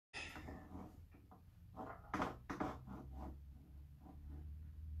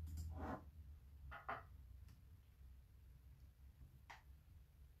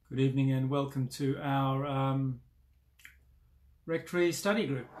Good evening and welcome to our rectory study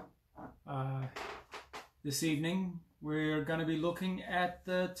group. This evening we're going to be looking at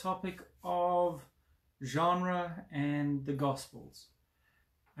the topic of genre and the Gospels.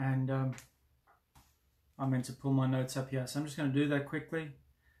 And I meant to pull my notes up here, so I'm just going to do that quickly.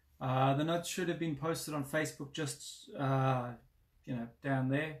 The notes should have been posted on Facebook just, down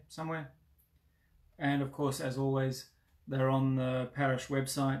there somewhere. And of course, as always, they're on the parish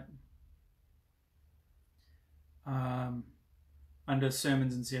website under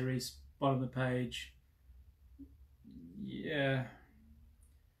sermons and series, bottom of the page. Yeah,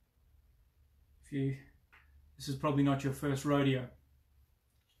 this is probably not your first rodeo.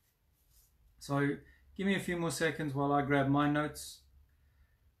 So give me a few more seconds while I grab my notes,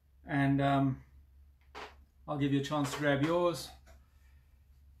 and I'll give you a chance to grab yours.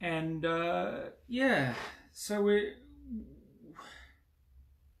 And yeah, so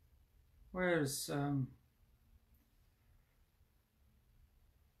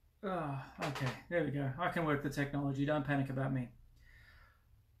okay, there we go. I can work the technology. Don't panic about me.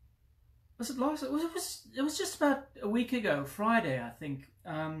 Was it last? It was just about a week ago, Friday, I think.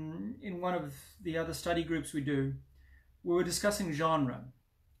 In one of the other study groups we do, we were discussing genre,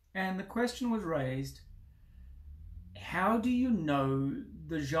 and the question was raised: how do you know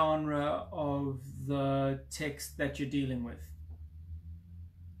the genre of the text that you're dealing with?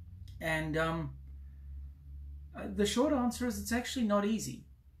 And the short answer is it's actually not easy.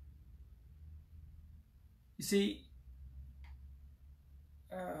 You see,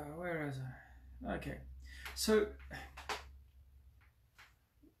 where is I? Okay, so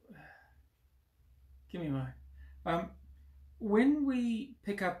give me my. When we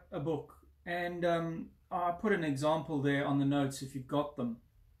pick up a book, and I put an example there on the notes if you've got them,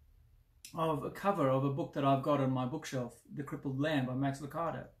 of a cover of a book that I've got on my bookshelf, The Crippled Lamb by Max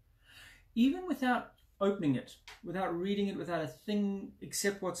Lucado. Even without opening it, without reading it, without a thing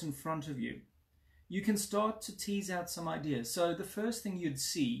except what's in front of you, you can start to tease out some ideas. So the first thing you'd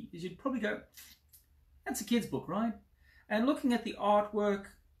see is you'd probably go, that's a kid's book, right? And looking at the artwork,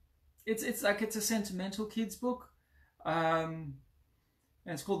 it's like it's a sentimental kid's book. And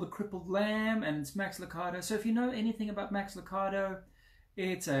it's called The Crippled Lamb, and it's Max Lucado. So if you know anything about Max Lucado,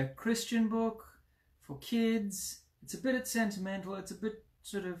 it's a Christian book for kids. It's a bit sentimental. It's a bit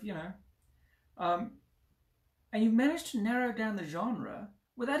sort of, and you've managed to narrow down the genre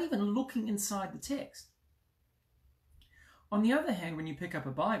without even looking inside the text. On the other hand, when you pick up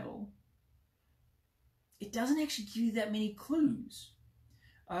a Bible, it doesn't actually give you that many clues.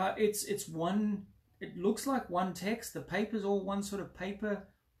 It looks like one text. The paper's all one sort of paper.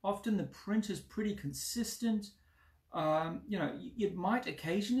 Often the print is pretty consistent. It might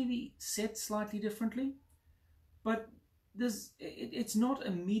occasionally be set slightly differently, but it's not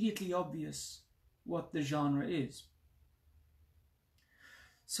immediately obvious what the genre is.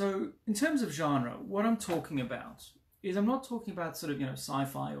 So in terms of genre, what I'm talking about is I'm not talking about sort of,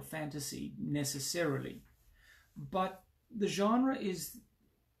 sci-fi or fantasy necessarily, but the genre is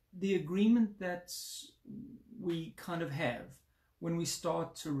the agreement that we kind of have when we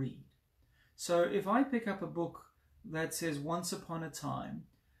start to read. So if I pick up a book that says Once Upon a Time,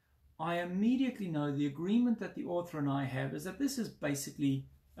 I immediately know the agreement that the author and I have is that this is basically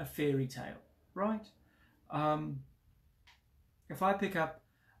a fairy tale, right? If I pick up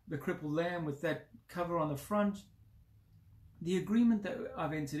The Crippled Lamb with that cover on the front, the agreement that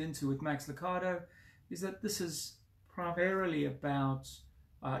I've entered into with Max Lucado is that this is primarily about,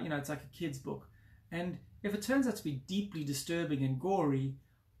 it's like a kid's book. And if it turns out to be deeply disturbing and gory,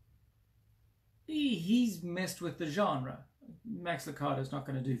 he's messed with the genre. Max Lucado's not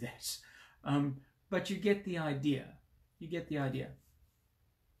going to do that. But you get the idea. You get the idea.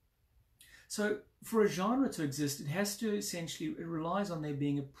 So for a genre to exist, it has to it relies on there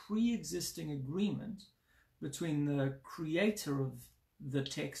being a pre-existing agreement between the creator of the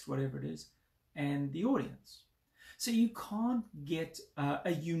text, whatever it is, and the audience. So you can't get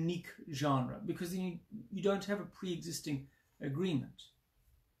a unique genre because you don't have a pre-existing agreement.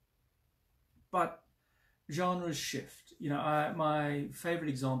 But genres shift. My favorite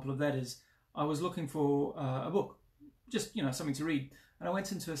example of that is I was looking for a book, just something to read, and I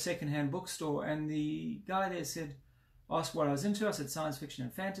went into a second-hand bookstore, and the guy there asked what I was into. I said science fiction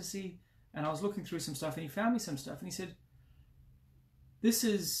and fantasy, and I was looking through some stuff, and he found me some stuff, and he said, "This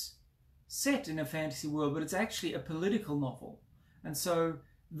is set in a fantasy world, but it's actually a political novel." And so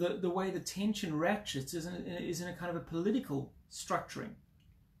the way the tension ratchets is in a kind of a political structuring.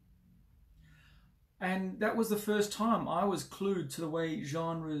 And that was the first time I was clued to the way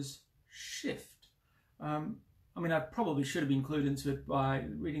genres shift. I mean, I probably should have been clued into it by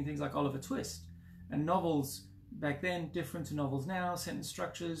reading things like Oliver Twist. And novels back then, different to novels now, sentence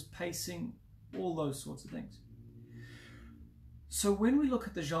structures, pacing, all those sorts of things. So when we look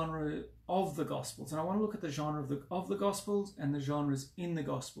at the genre of the Gospels, and I want to look at the genre of the Gospels and the genres in the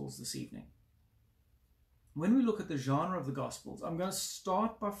Gospels this evening. When we look at the genre of the Gospels, I'm going to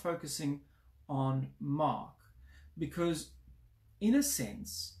start by focusing on Mark, because in a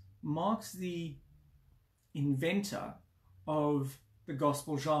sense, Mark's the inventor of the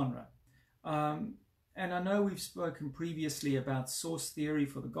Gospel genre. And I know we've spoken previously about source theory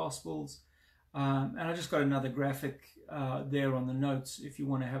for the Gospels, and I just got another graphic there on the notes if you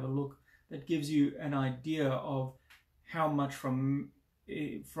want to have a look, that gives you an idea of how much from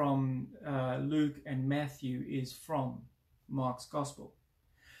Luke and Matthew is from Mark's Gospel.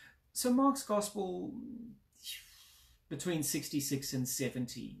 So Mark's Gospel, between 66 and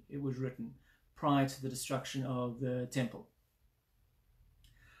 70, it was written prior to the destruction of the temple.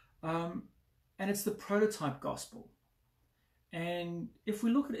 And it's the prototype Gospel. And if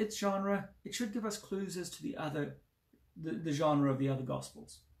we look at its genre, it should give us clues as to the genre of the other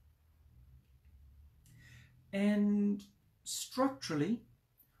Gospels. And structurally,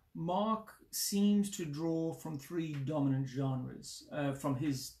 Mark seems to draw from three dominant genres from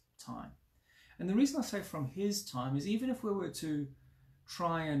his time. And the reason I say from his time is, even if we were to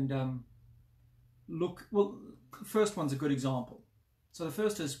try and look, well, the first one's a good example. So the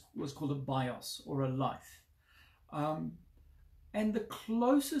first was called a bios, or a life. And the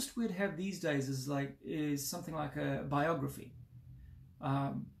closest we'd have these days is something like a biography.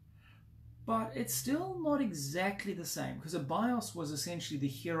 But it's still not exactly the same, because a bios was essentially the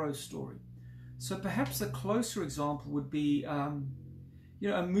hero story. So perhaps a closer example would be, a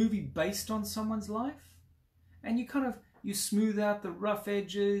movie based on someone's life, and you smooth out the rough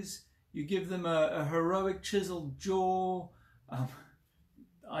edges, you give them a heroic chiseled jaw.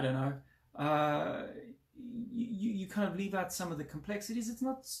 I don't know. You kind of leave out some of the complexities. It's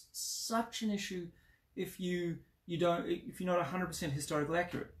not such an issue if you're not 100% historically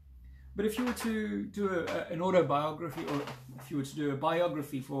accurate. But if you were to do an autobiography, or if you were to do a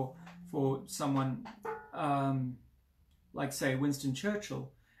biography for someone like, say, Winston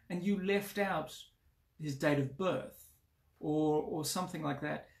Churchill, and you left out his date of birth or something like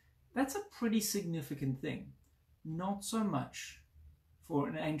that, that's a pretty significant thing. Not so much for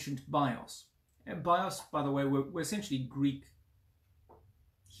an ancient bios. And bios, by the way, were essentially Greek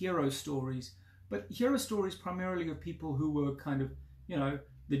hero stories, but hero stories primarily of people who were kind of,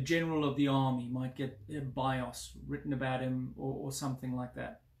 the general of the army might get a bios written about him or something like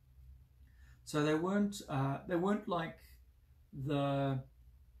that. So they weren't like the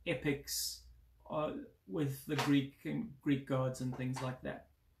epics with the Greek gods and things like that.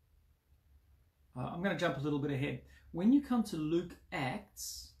 I'm going to jump a little bit ahead. When you come to Luke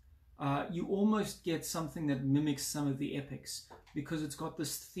Acts, you almost get something that mimics some of the epics, because it's got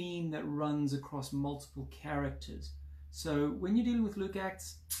this theme that runs across multiple characters. So when you're dealing with Luke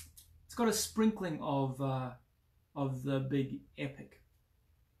Acts, it's got a sprinkling of the big epic.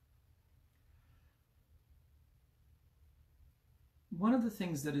 One of the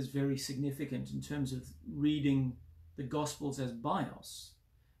things that is very significant in terms of reading the Gospels as bios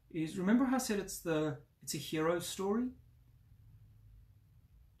is, remember how I said it's a hero story?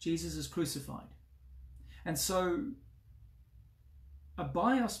 Jesus is crucified. And so a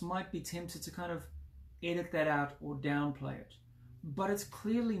bios might be tempted to kind of edit that out or downplay it. But it's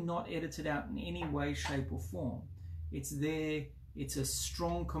clearly not edited out in any way, shape or form. It's there. It's a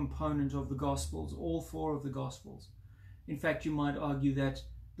strong component of the Gospels, all four of the Gospels. In fact, you might argue that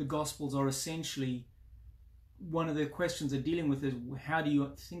the Gospels are essentially, one of the questions they're dealing with is, how do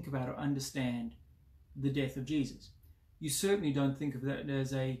you think about or understand the death of Jesus? You certainly don't think of that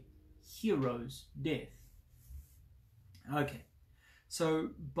as a hero's death. Okay, so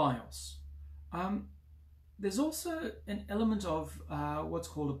bios. There's also an element of what's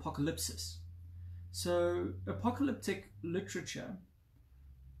called apocalypsis. So apocalyptic literature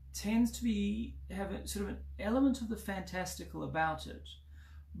tends to have a sort of an element of the fantastical about it,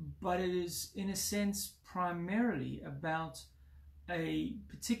 but it is, in a sense, primarily about a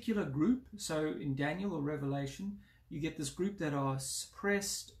particular group. So in Daniel or Revelation, you get this group that are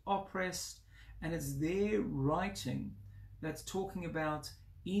suppressed, oppressed, and it's their writing that's talking about,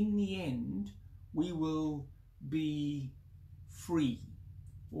 in the end, we will be free,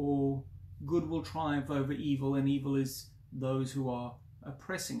 or good will triumph over evil, and evil is those who are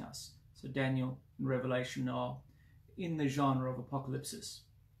oppressing us. So Daniel and Revelation are in the genre of Apocolypsis.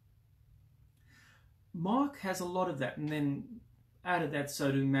 Mark has a lot of that, and then out of that,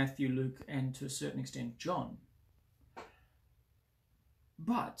 so do Matthew, Luke, and to a certain extent John.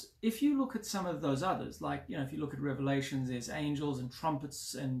 But if you look at some of those others, like, if you look at Revelations, there's angels and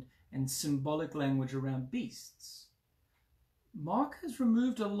trumpets and symbolic language around beasts. Mark has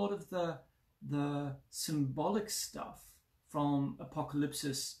removed a lot of the symbolic stuff from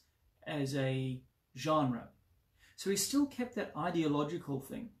Apocolypsis as a genre. So he still kept that ideological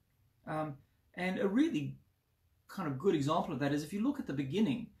thing. And a really kind of good example of that is if you look at the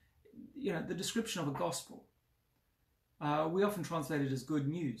beginning, the description of a gospel. We often translate it as good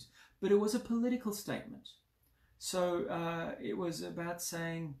news, but it was a political statement. So it was about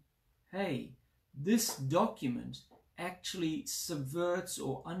saying, hey, this document actually subverts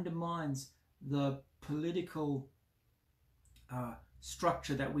or undermines the political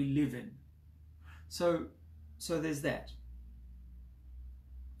structure that we live in. So there's that.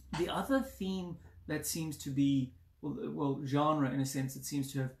 The other theme that seems to be, well, genre in a sense, it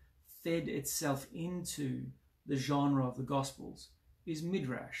seems to have fed itself into the genre of the Gospels, is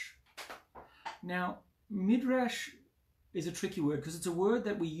Midrash. Now, Midrash is a tricky word because it's a word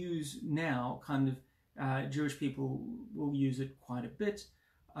that we use now, kind of, Jewish people will use it quite a bit.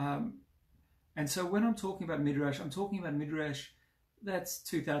 And so when I'm talking about Midrash, I'm talking about Midrash that's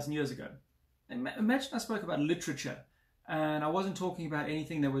 2,000 years ago. Imagine I spoke about literature and I wasn't talking about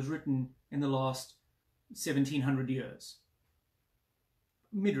anything that was written in the last 1,700 years.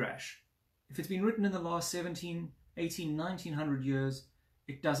 Midrash. If it's been written in the last 18, 1900 years,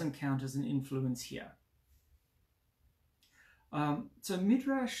 it doesn't count as an influence here. So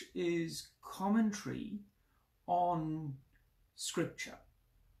Midrash is commentary on Scripture.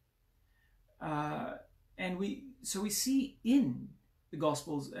 And we see in the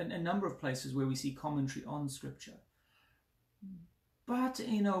Gospels a number of places where we see commentary on Scripture. But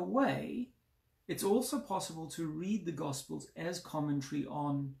in a way, it's also possible to read the Gospels as commentary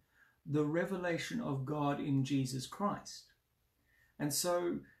on the revelation of God in Jesus Christ. And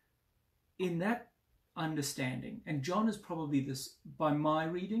so in that understanding, and John is probably this, by my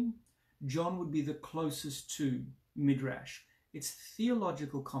reading, John would be the closest to Midrash. It's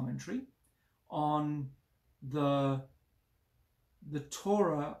theological commentary on the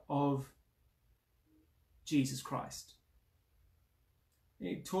Torah of Jesus Christ.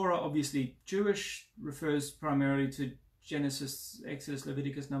 Torah, obviously Jewish, refers primarily to Genesis, Exodus,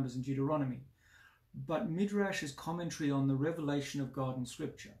 Leviticus, Numbers, and Deuteronomy. But Midrash is commentary on the revelation of God in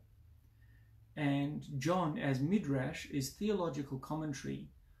Scripture. And John, as Midrash, is theological commentary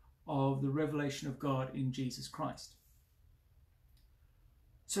of the revelation of God in Jesus Christ.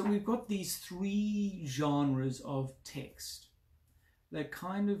 So we've got these three genres of text that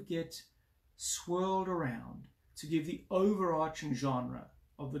kind of get swirled around to give the overarching genre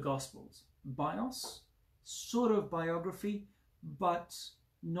of the Gospels. Bios, sort of biography, but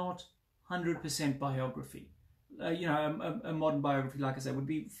not 100% biography. A modern biography, like I said, would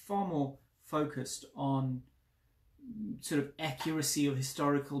be far more focused on sort of accuracy of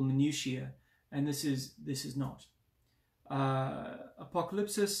historical minutiae, and this is not.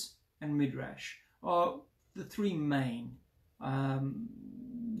 Apocolypsis and Midrash are the three main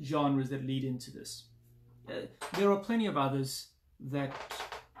genres that lead into this. There are plenty of others that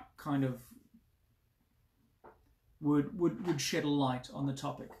kind of would shed a light on the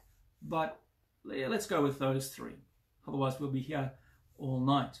topic, but let's go with those three. Otherwise, we'll be here all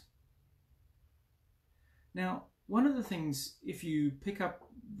night. Now, one of the things, if you pick up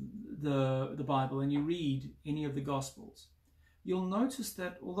the Bible and you read any of the Gospels, you'll notice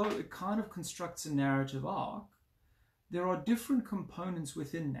that although it kind of constructs a narrative arc, there are different components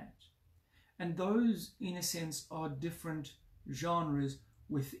within that. And those, in a sense, are different genres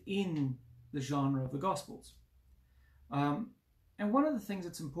within the genre of the Gospels. And one of the things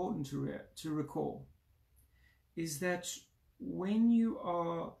that's important to recall is that when you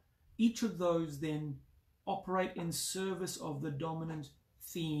are, each of those then operate in service of the dominant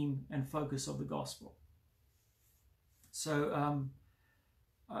theme and focus of the Gospel. So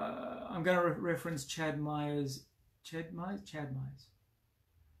I'm going to reference Chet Myers, I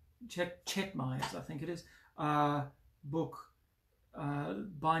think it is, book,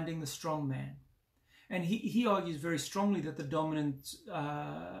 Binding the Strong Man. And he argues very strongly that the dominant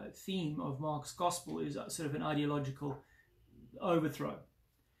theme of Mark's Gospel is sort of an ideological overthrow.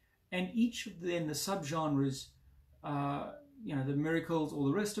 And each of the subgenres, the miracles, all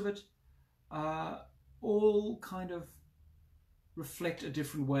the rest of it, all kind of reflect a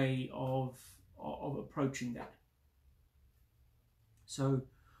different way of approaching that. So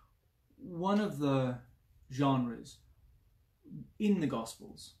one of the genres in the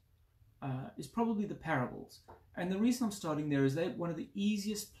Gospels is probably the parables. And the reason I'm starting there is that one of the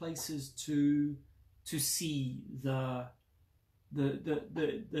easiest places to see the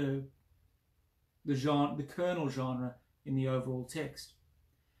the kernel genre in the overall text.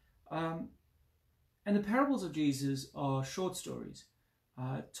 And the parables of Jesus are short stories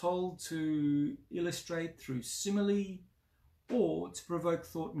told to illustrate through simile or to provoke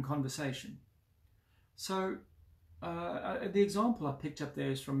thought and conversation. So the example I picked up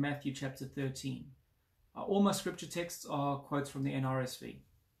there is from Matthew chapter 13. All my scripture texts are quotes from the NRSV.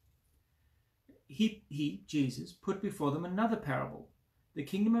 He, Jesus, put before them another parable. The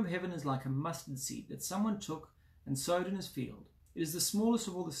kingdom of heaven is like a mustard seed that someone took and sowed in his field. It is the smallest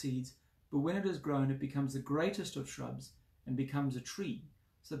of all the seeds, but when it has grown, it becomes the greatest of shrubs and becomes a tree,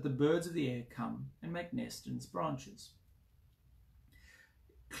 so that the birds of the air come and make nests in its branches.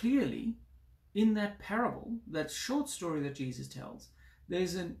 Clearly, in that parable, that short story that Jesus tells,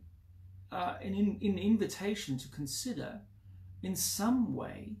 there's an invitation to consider in some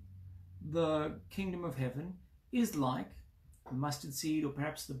way the kingdom of heaven is like a mustard seed, or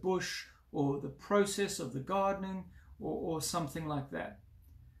perhaps the bush, or the process of the gardening, or something like that.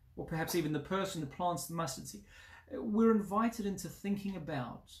 Or perhaps even the person who plants the mustard seed. We're invited into thinking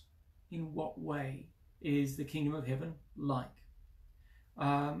about in what way is the kingdom of heaven like.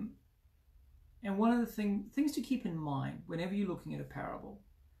 And one of the things to keep in mind whenever you're looking at a parable,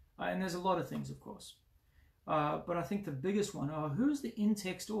 and there's a lot of things, of course, but I think the biggest one are who's the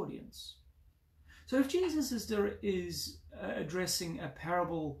in-text audience. So if Jesus is addressing a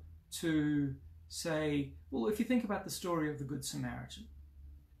parable to say, well, if you think about the story of the Good Samaritan,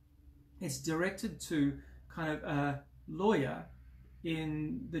 it's directed to kind of a lawyer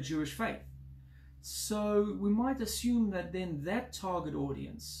in the Jewish faith. So we might assume that then that target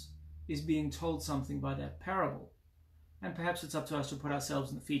audience is being told something by that parable. And perhaps it's up to us to put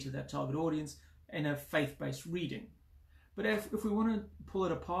ourselves in the feet of that target audience in a faith-based reading. But if we want to pull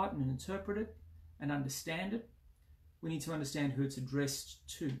it apart and interpret it and understand it, we need to understand who it's addressed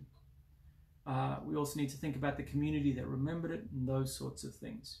to. We also need to think about the community that remembered it and those sorts of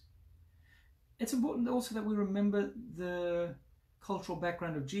things. It's important also that we remember the cultural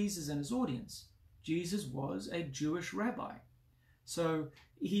background of Jesus and his audience. Jesus was a Jewish rabbi. So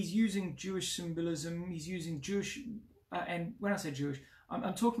he's using Jewish symbolism, he's using Jewish, and when I say Jewish,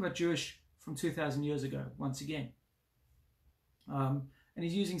 I'm talking about Jewish from 2,000 years ago, once again. And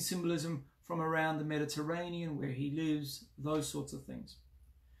he's using symbolism from around the Mediterranean, where he lives, those sorts of things.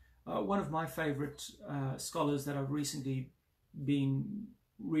 One of my favorite scholars that I've recently been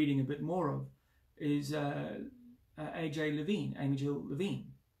reading a bit more of is Amy Jill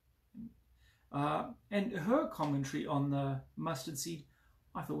Levine. And her commentary on the mustard seed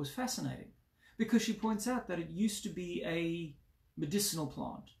I thought was fascinating, because she points out that it used to be a medicinal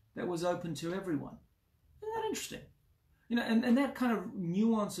plant that was open to everyone. Isn't that interesting? You know, and that kind of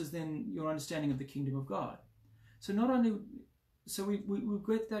nuances then your understanding of the kingdom of God. So not only, so we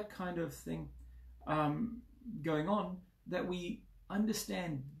get that kind of thing going on, that we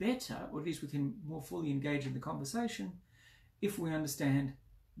understand better, or at least we can more fully engage in the conversation if we understand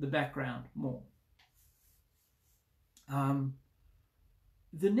the background more.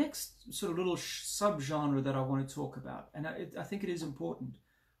 The next sort of little subgenre that I want to talk about, and I think it is important,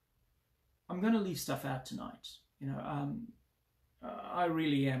 I'm going to leave stuff out tonight. You know, I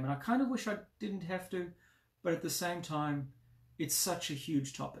really am, and I kind of wish I didn't have to, but at the same time, it's such a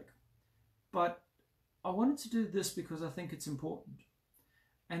huge topic. But I wanted to do this because I think it's important,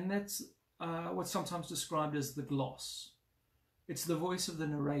 and that's what's sometimes described as the gloss. It's the voice of the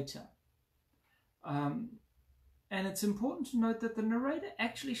narrator. And it's important to note that the narrator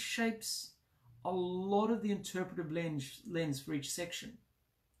actually shapes a lot of the interpretive lens for each section.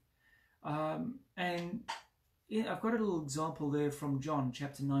 And I've got a little example there from John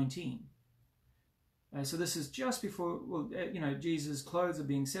chapter 19. So this is just before, Jesus' clothes are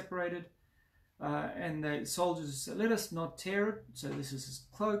being separated. And the soldiers say, let us not tear it, so this is his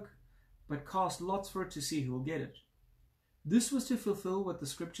cloak, but cast lots for it to see who will get it. This was to fulfill what the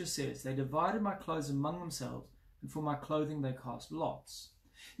scripture says. They divided my clothes among themselves, and for my clothing they cast lots.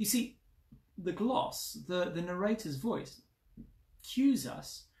 You see, the gloss, the narrator's voice, cues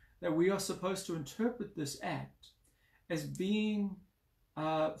us that we are supposed to interpret this act as being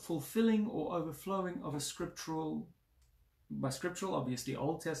fulfilling or overflowing of a scriptural, by scriptural, obviously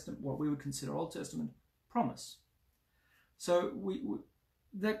Old Testament, what we would consider Old Testament promise. So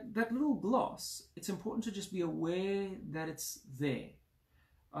that little gloss, it's important to just be aware that it's there.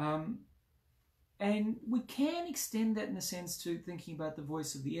 And we can extend that in a sense to thinking about the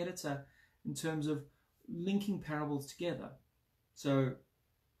voice of the editor in terms of linking parables together. So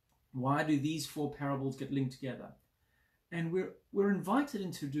why do these four parables get linked together? And we're invited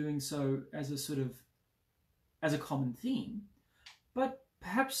into doing so as a sort of, as a common theme, But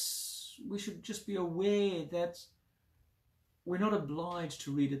perhaps we should just be aware that we're not obliged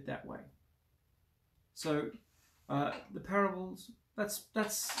to read it that way. So the parables, that's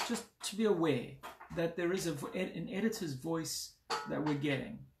just to be aware that there is an editor's voice that we're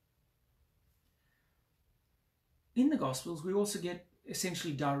getting. In the Gospels, we also get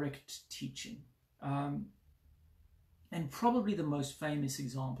essentially direct teaching. And probably the most famous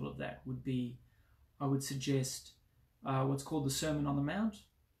example of that would be, I would suggest, what's called the Sermon on the Mount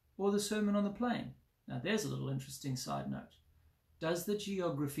or the Sermon on the Plain. Now, there's a little interesting side note. Does the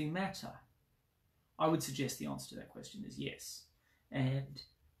geography matter? I would suggest the answer to that question is yes. And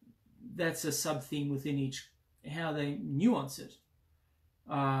that's a sub-theme within each, how they nuance it.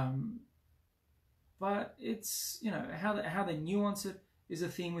 But it's, how they nuance it is a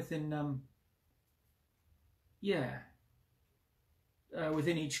theme within,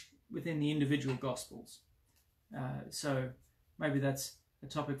 within the individual Gospels. So maybe that's a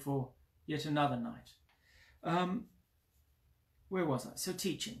topic for yet another night. Where was I? So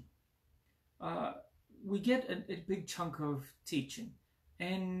teaching. We get a big chunk of teaching,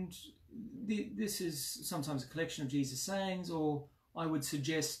 and this is sometimes a collection of Jesus' sayings, or I would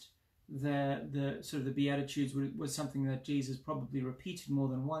suggest that the sort of the Beatitudes was something that Jesus probably repeated more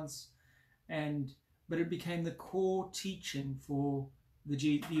than once, but it became the core teaching for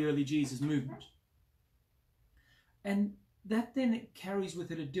the early Jesus movement. And that then it carries with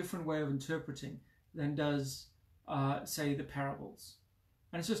it a different way of interpreting than does, say, the parables.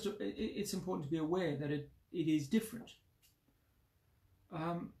 And it's important to be aware that it is different.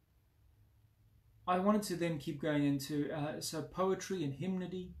 I wanted to then keep going into so poetry and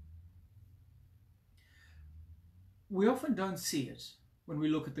hymnody. We often don't see it when we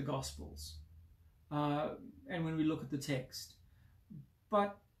look at the Gospels and when we look at the text,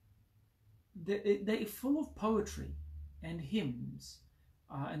 but they're full of poetry and hymns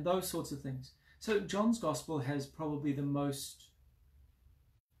and those sorts of things. So John's Gospel has probably the most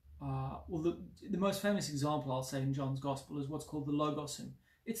the most famous example, I'll say, in John's Gospel is what's called the Logos hymn.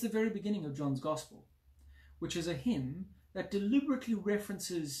 It's the very beginning of John's Gospel, which is a hymn that deliberately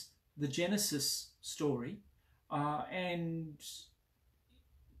references the Genesis story and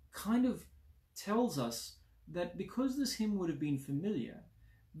kind of tells us that because this hymn would have been familiar,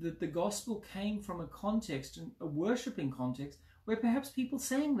 that the Gospel came from a context, a worshipping context, where perhaps people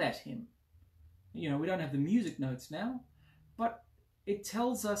sang that hymn. We don't have the music notes now, but it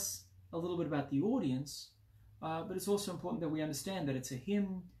tells us a little bit about the audience, but it's also important that we understand that it's a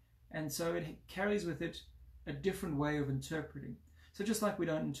hymn, and so it carries with it a different way of interpreting. So just like we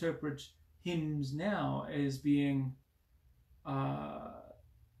don't interpret hymns now as being, they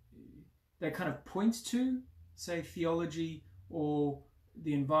kind of point to, say, theology or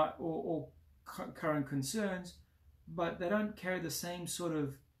the or current concerns, but they don't carry the same sort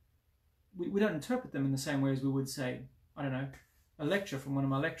of, we don't interpret them in the same way as we would, say, I don't know, a lecture from one of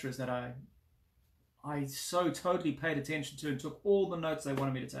my lecturers that I so totally paid attention to and took all the notes they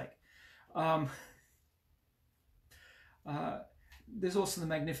wanted me to take. There's also the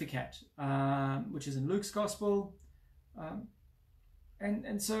Magnificat, which is in Luke's Gospel.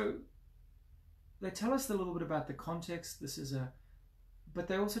 And so they tell us a little bit about the context. But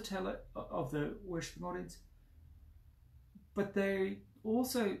they also tell it of the worshiping audience. But they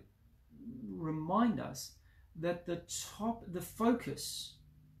also remind us that the focus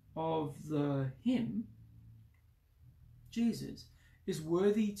of the hymn, Jesus, is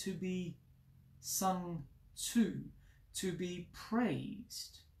worthy to be sung to be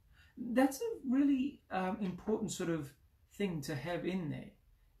praised. That's a really important sort of thing to have in there,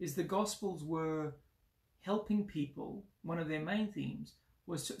 is the Gospels were helping people. One of their main themes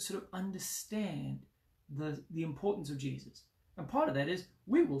was to sort of understand the importance of Jesus. And part of that is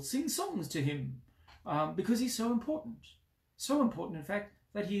we will sing songs to him because he's so important. So important, in fact,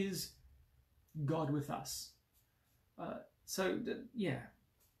 that he is God with us. Yeah.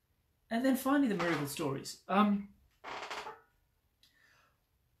 And then finally, the miracle stories.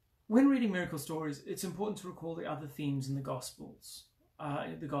 When reading miracle stories, it's important to recall the other themes in the Gospels,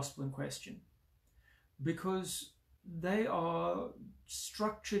 the Gospel in question, because they are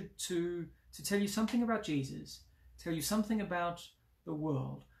structured to tell you something about Jesus, tell you something about the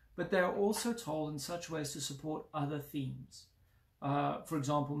world, but they are also told in such ways to support other themes. For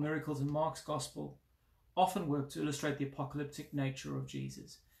example, miracles in Mark's Gospel often work to illustrate the apocalyptic nature of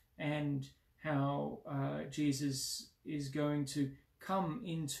Jesus and how Jesus is going to come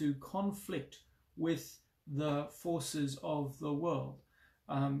into conflict with the forces of the world.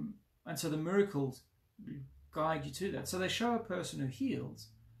 And so the miracles guide you to that. So they show a person who heals,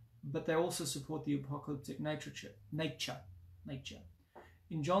 but they also support the apocalyptic nature. nature.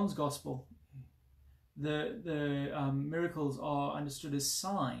 In John's Gospel, the miracles are understood as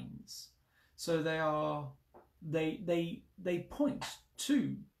signs, so they point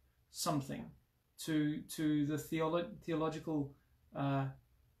to something, to the theological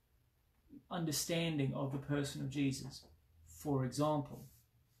understanding of the person of Jesus, for example.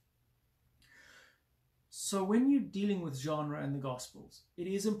 So when you're dealing with genre in the Gospels, it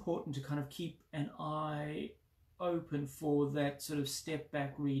is important to kind of keep an eye open for that sort of step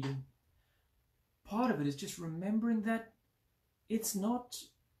back reading. Part of it is just remembering that it's not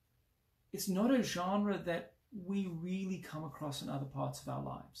a genre that we really come across in other parts of our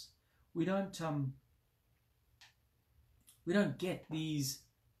lives. We don't get these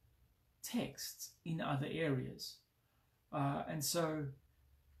texts in other areas, and so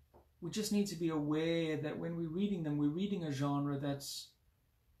we just need to be aware that when we're reading them, we're reading a genre that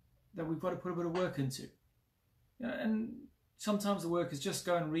we've got to put a bit of work into. And sometimes the work is just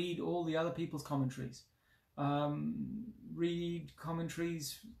go and read all the other people's commentaries, read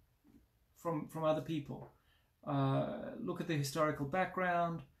commentaries from other people, look at the historical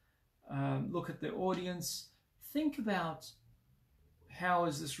background, look at the audience, think about how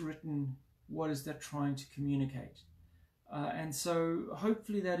is this written, what is that trying to communicate. And so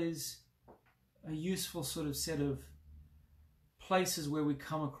hopefully that is a useful sort of set of places where we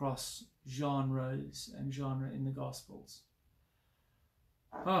come across genres and genre in the Gospels.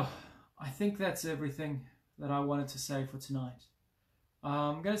 Oh, I think that's everything that I wanted to say for tonight.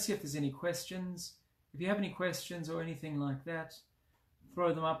 I'm going to see if there's any questions. If you have any questions or anything like that,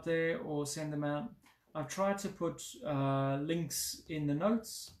 throw them up there or send them out. I've tried to put links in the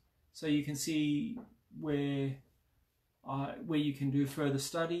notes so you can see where you can do further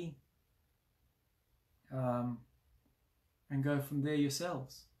study and go from there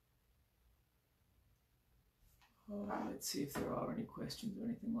yourselves. Let's see if there are any questions or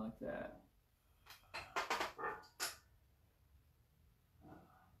anything like that.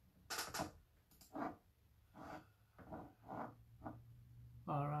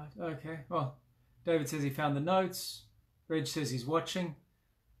 All right, okay. Well, David says he found the notes. Reg says he's watching.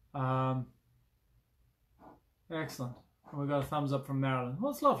 Excellent. And we got a thumbs up from Marilyn.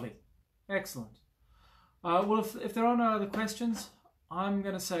 Well, it's lovely. Excellent. Well, if there are no other questions, I'm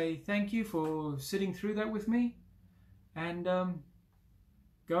going to say thank you for sitting through that with me. And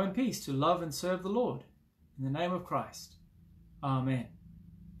go in peace to love and serve the Lord. In the name of Christ. Amen.